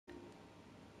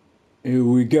Here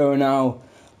we go now.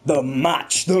 The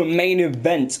match, the main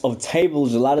event of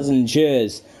tables, ladders and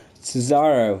chairs.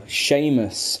 Cesaro,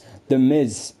 Sheamus, The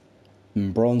Miz,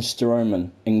 and Braun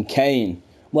Strowman, and Kane.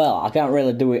 Well, I can't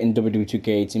really do it in WWE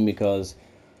 2K18 because,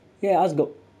 yeah, it has got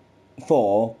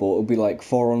 4, but it'll be like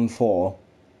 4 on 4.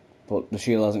 But the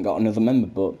Shield hasn't got another member,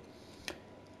 but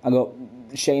I got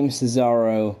Sheamus,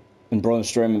 Cesaro, and Braun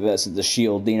Strowman versus the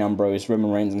Shield, Dean Ambrose,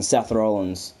 Roman Reigns, and Seth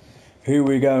Rollins. Here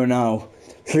we go now.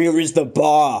 Here is the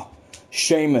bar.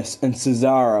 Sheamus and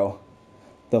Cesaro,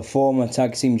 the former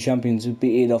tag team champions, who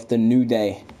beat off the New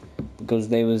Day because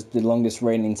they was the longest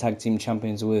reigning tag team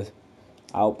champions with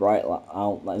that's right.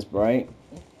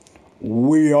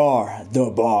 We are the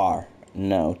bar.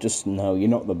 No, just no, you're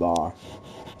not the bar.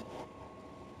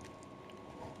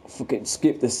 Fucking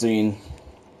skip the scene.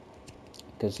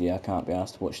 Because, yeah, I can't be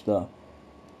asked to watch that.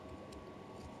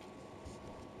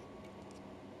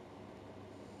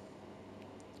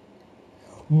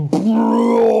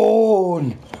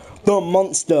 Braun! The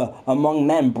monster among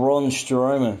men, Braun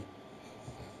Strowman.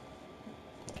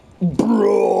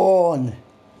 Braun!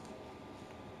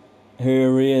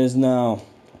 Here he is now.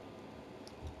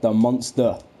 The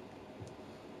monster.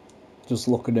 Just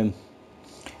look at him.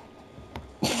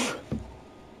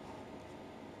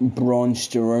 Braun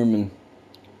Strowman.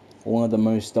 One of the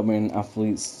most dominant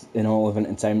athletes in all of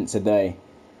entertainment today.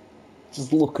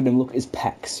 Just look at him, look at his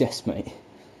pecs. Yes, mate.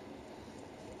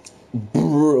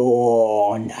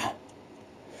 Braun.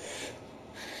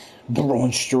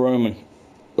 Braun Strowman.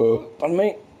 Pardon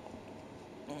me.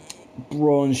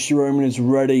 Braun Strowman is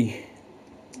ready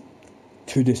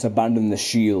to disabandon the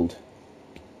Shield.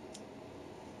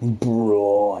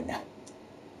 Braun.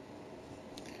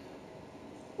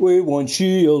 We want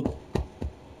Shield.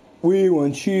 We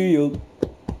want Shield.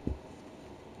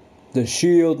 The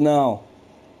Shield now.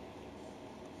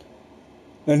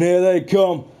 And here they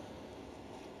come.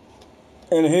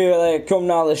 And here they come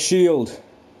now, the Shield.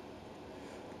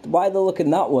 Why are they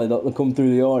looking that way? That they come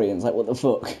through the audience? Like, what the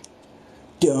fuck?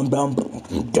 Dum dum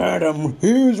dum.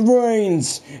 Here's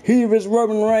Reigns. Here is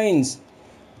Roman Reigns.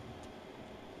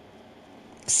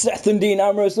 Seth and Dean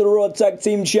Ambrose are the Raw Tag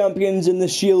Team Champions in the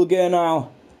Shield gear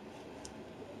now.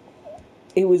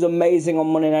 It was amazing on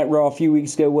Monday Night Raw a few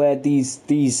weeks ago where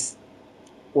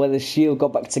where the Shield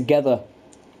got back together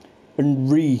and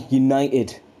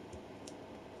reunited.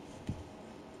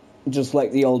 Just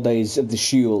like the old days of the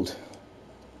Shield.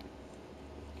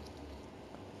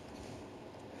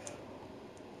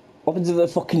 What happens if they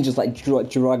fucking just like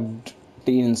dragged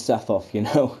Dean and Seth off, you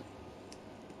know?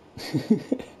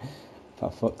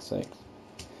 For fuck's sake.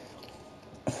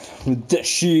 The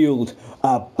Shield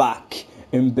are back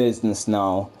in business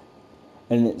now.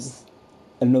 And it's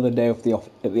another day at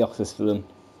the office for them.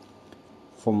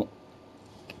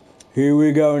 Here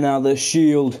we go now, the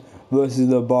Shield versus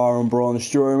the Bar and Braun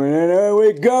Strowman, and here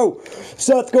we go!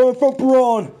 Seth going for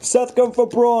Braun! Seth going for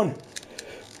Braun!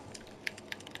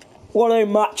 What a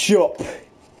matchup!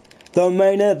 The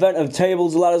main event of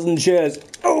tables, ladders and chairs.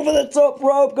 Over the top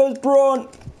rope goes Braun!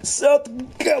 Seth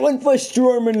going for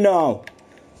Strowman now!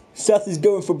 Seth is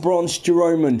going for Braun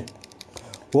Strowman.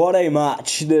 What a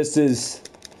match this is.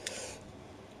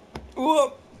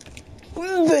 Whoa.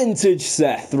 Vintage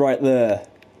Seth right there.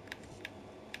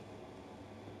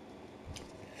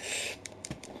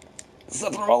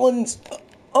 Seth Rollins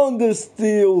on the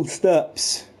steel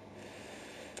steps.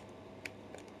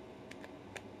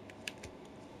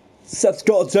 Seth's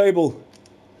got a table.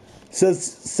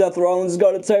 Seth Rollins has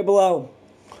got a table out.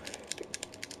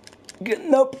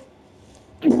 Getting up.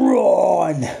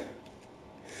 Braun.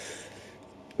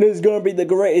 This is going to be the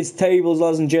greatest tables,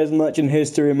 ladders and chairs match in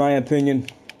history, in my opinion.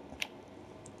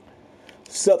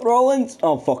 Seth Rollins.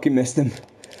 Oh, fuck, he missed him.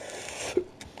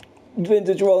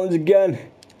 Vintage Rollins again.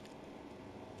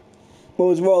 What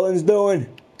was Rollins doing?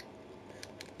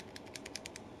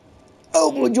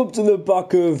 Elbow jump to the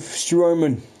back of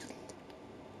Strowman.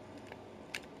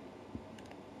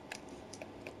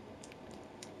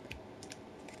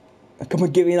 Come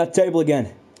on, give me that table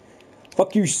again.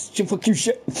 Fuck you,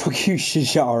 Cesaro.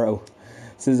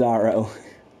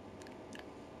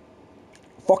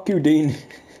 Fuck you, Dean.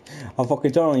 I'll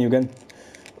fucking turn on you again.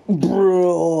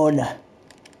 Braun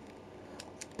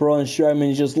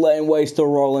Strowman is just laying waste to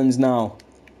Rollins now.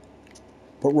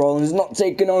 But Rollins is not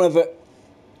taking none of it.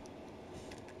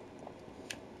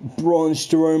 Braun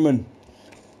Strowman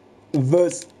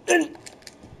versus...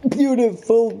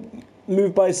 Beautiful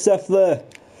move by Seth there.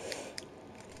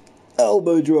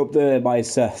 Elbow drop there by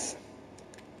Seth.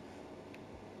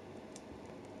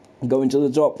 Going to the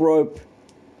top rope.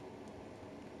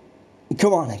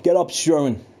 Come on, get up,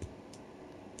 Strowman.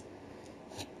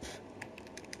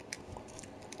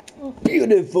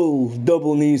 Beautiful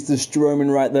double knees to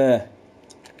Strowman right there.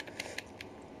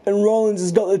 And Rollins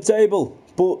has got the table,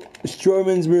 but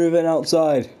Strowman's moving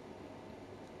outside.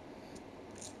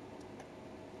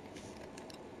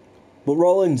 But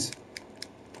Rollins,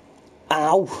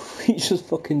 ow, he just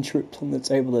fucking tripped on the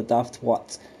table, the daft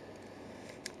twat.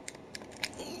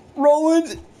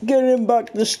 Rollins, getting him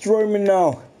back to Strowman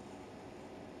now.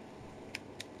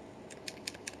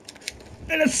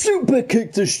 And a super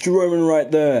kick to Strowman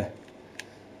right there.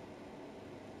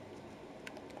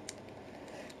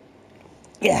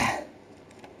 Yeah.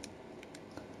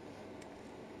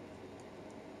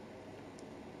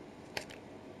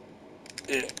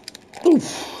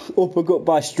 Oof. Uppercut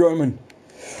by Strowman.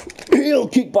 Heel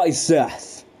kick by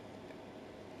Seth.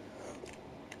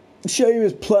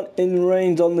 Sheamus planting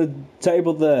reins on the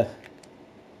table there.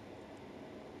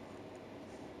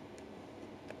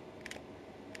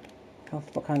 How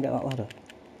the fuck can I get that ladder?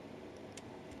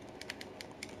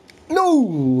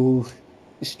 No!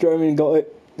 Strowman got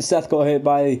it. Seth got hit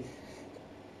by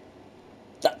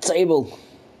that table.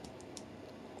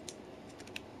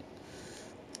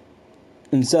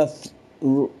 And Seth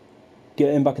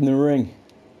getting back in the ring.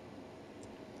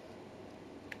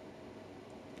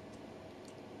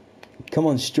 Come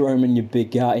on, Strowman, you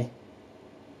big guy.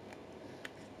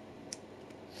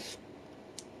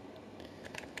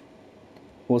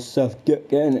 What's Seth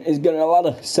getting? He's getting a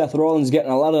ladder. Seth Rollins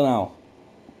getting a ladder now.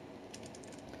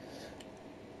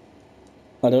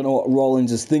 I don't know what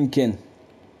Rollins is thinking.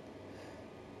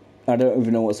 I don't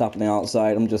even know what's happening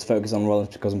outside. I'm just focused on Rollins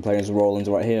because I'm playing as Rollins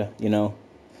right here, you know.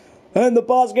 And the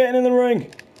bar's getting in the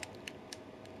ring.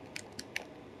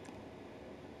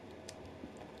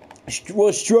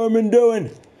 What's Strowman doing?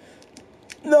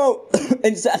 No!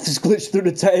 And Seth has glitched through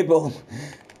the table.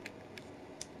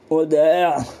 What the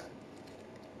hell?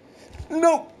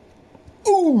 No!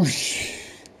 Oosh!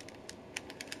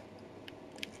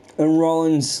 And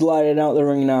Rollins sliding out the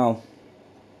ring now.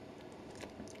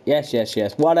 Yes, yes,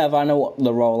 yes. Whatever, I know what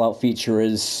the rollout feature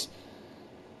is.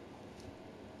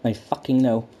 I fucking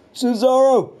know.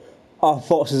 Cesaro! I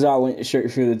thought Cesaro went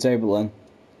straight through the table then.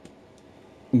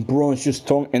 And Braun's just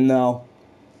taunting now.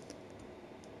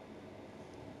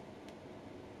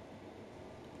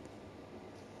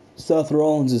 Seth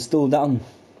Rollins is still down.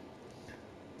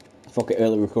 Fuck it,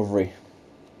 early recovery.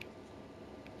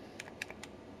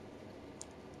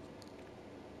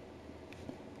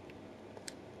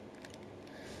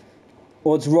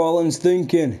 What's Rollins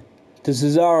thinking? To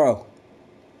Cesaro.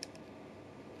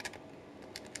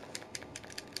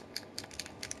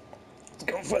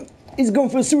 He's going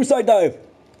for a suicide dive.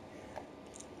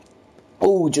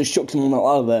 Oh, just shook someone out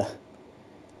of there.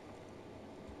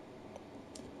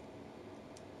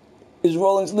 Is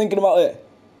Rollins thinking about it?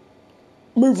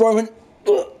 Move, Roman.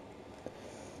 Ugh.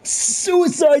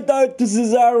 Suicide dive to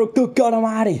Cesaro. Good God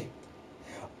Almighty.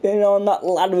 In on that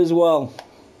ladder as well.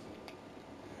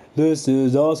 This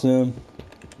is awesome.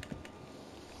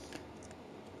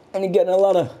 And he's getting a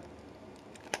ladder.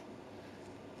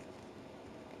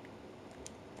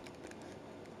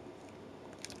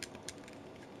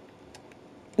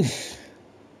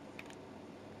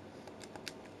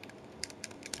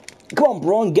 Come on,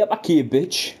 Braun, get back here,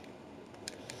 bitch.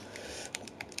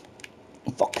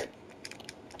 Fuck.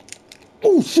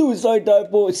 Oh, suicide dive,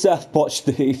 boy. Seth botched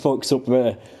it. He fucks up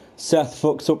there. Seth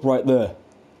fucks up right there.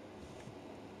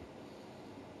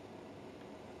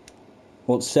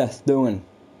 What's Seth doing?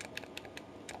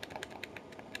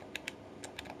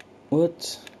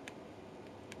 What?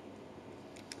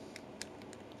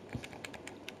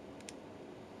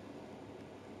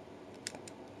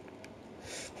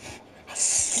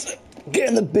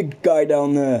 Getting the big guy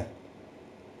down there.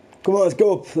 Come on, let's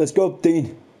go up. Let's go up,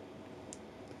 Dean.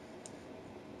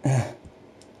 Come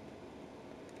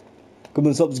on,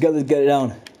 let's up together to get it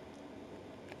down.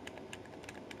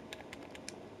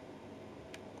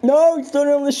 No, he's throwing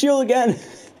it on the shield again.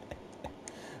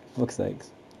 Fuck's sakes.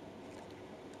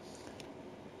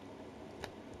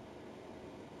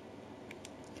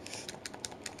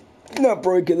 Not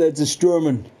break it there to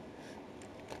Strowman.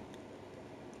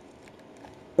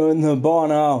 In the bar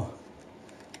now.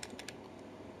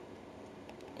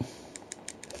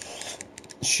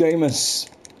 Sheamus.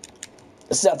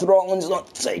 Seth Rollins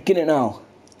not taking it now.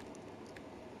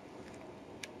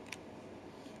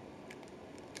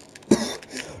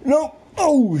 No.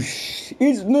 Oh,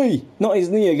 his knee. Not his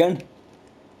knee again.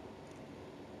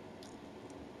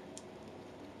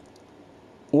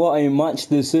 What a match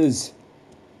this is.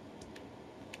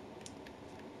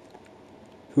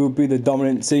 Who will be the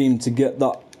dominant team to get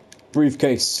that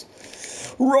briefcase?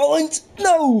 Rollins.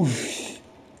 No.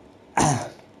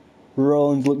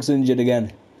 Rollins looks injured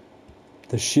again.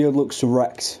 The Shield looks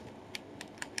wrecked.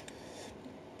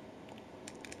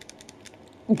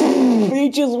 He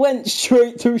just went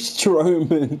straight through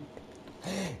Strowman.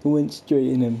 He went straight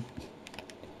in him.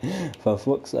 For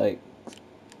fuck's sake.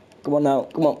 Come on now,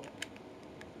 come on.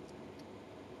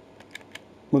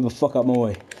 Move the fuck out my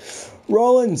way.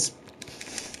 Rollins!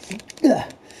 Yeah.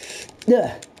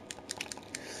 Yeah.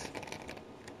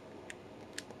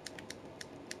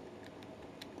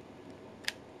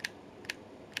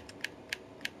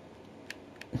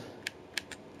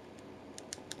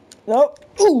 No.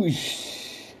 Ooh.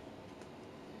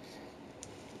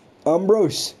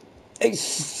 Ambrose. A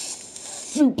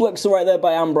suplex right there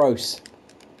by Ambrose.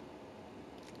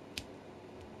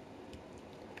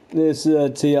 This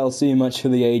TLC match for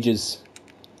the ages.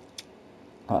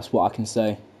 That's what I can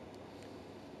say.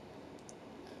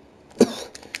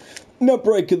 No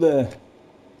breaker there.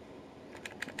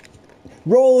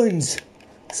 Rollins.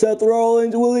 Seth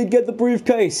Rollins. Will he get the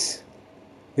briefcase?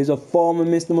 He's a former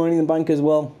Mr. Money in the Bank as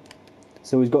well.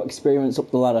 So he's got experience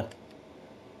up the ladder.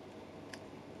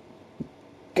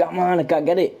 Come on, I can't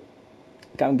get it.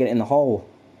 I can't get it in the hole.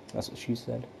 That's what she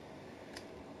said.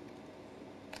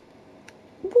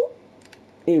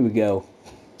 Here we go.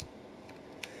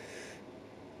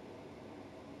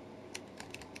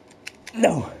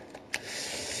 No.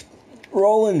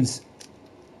 Rollins.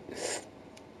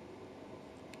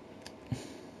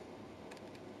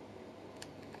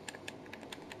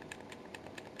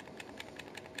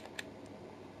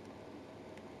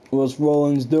 What's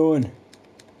Rollins doing?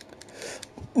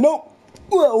 Nope.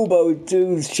 Elbow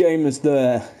to Sheamus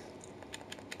there.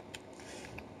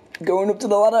 Going up to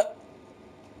the ladder.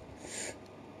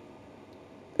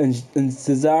 And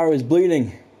Cesaro is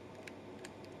bleeding.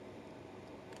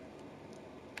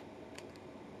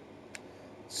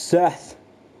 Seth.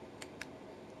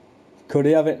 Could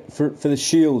he have it for the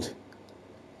Shield?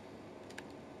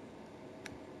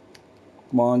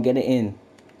 Come on, get it in.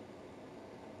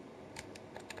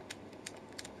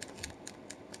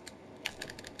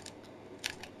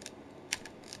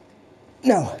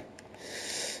 No.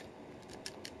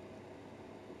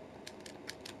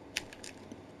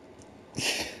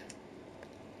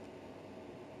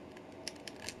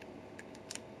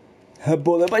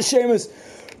 Headbutt there by Sheamus.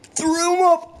 Threw him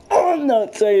up on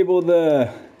that table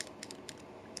there.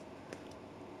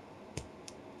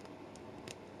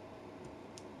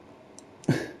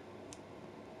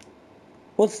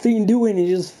 What's Dean doing? He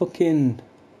just fucking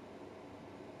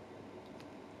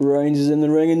ranges in the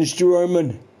ring and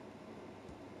Strowman.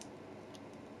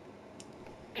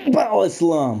 Power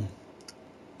slam.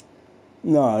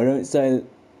 No, don't say that.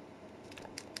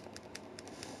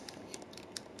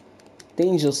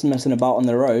 Dean's just messing about on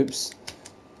the ropes.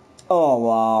 Oh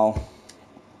wow.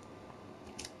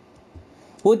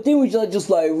 Well, Dean was just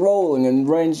like rolling and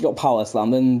Reigns got power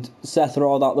slammed and Seth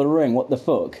rolled out the ring. What the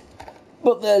fuck?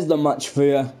 But there's the match for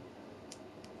you.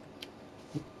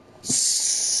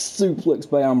 Suplex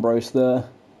by Ambrose there.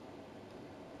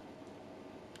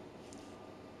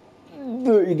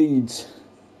 Dirty deeds.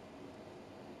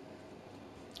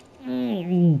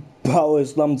 Power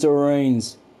slam to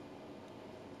Reigns.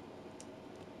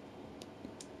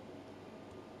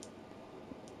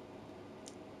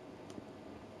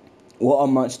 What a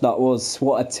match that was.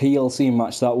 What a TLC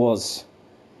match that was.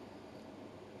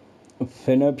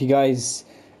 I hope you guys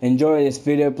enjoy this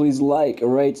video. Please like,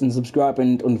 rate and subscribe.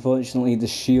 And unfortunately the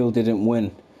Shield didn't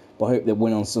win. But I hope they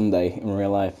win on Sunday in real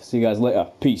life. See you guys later.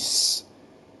 Peace.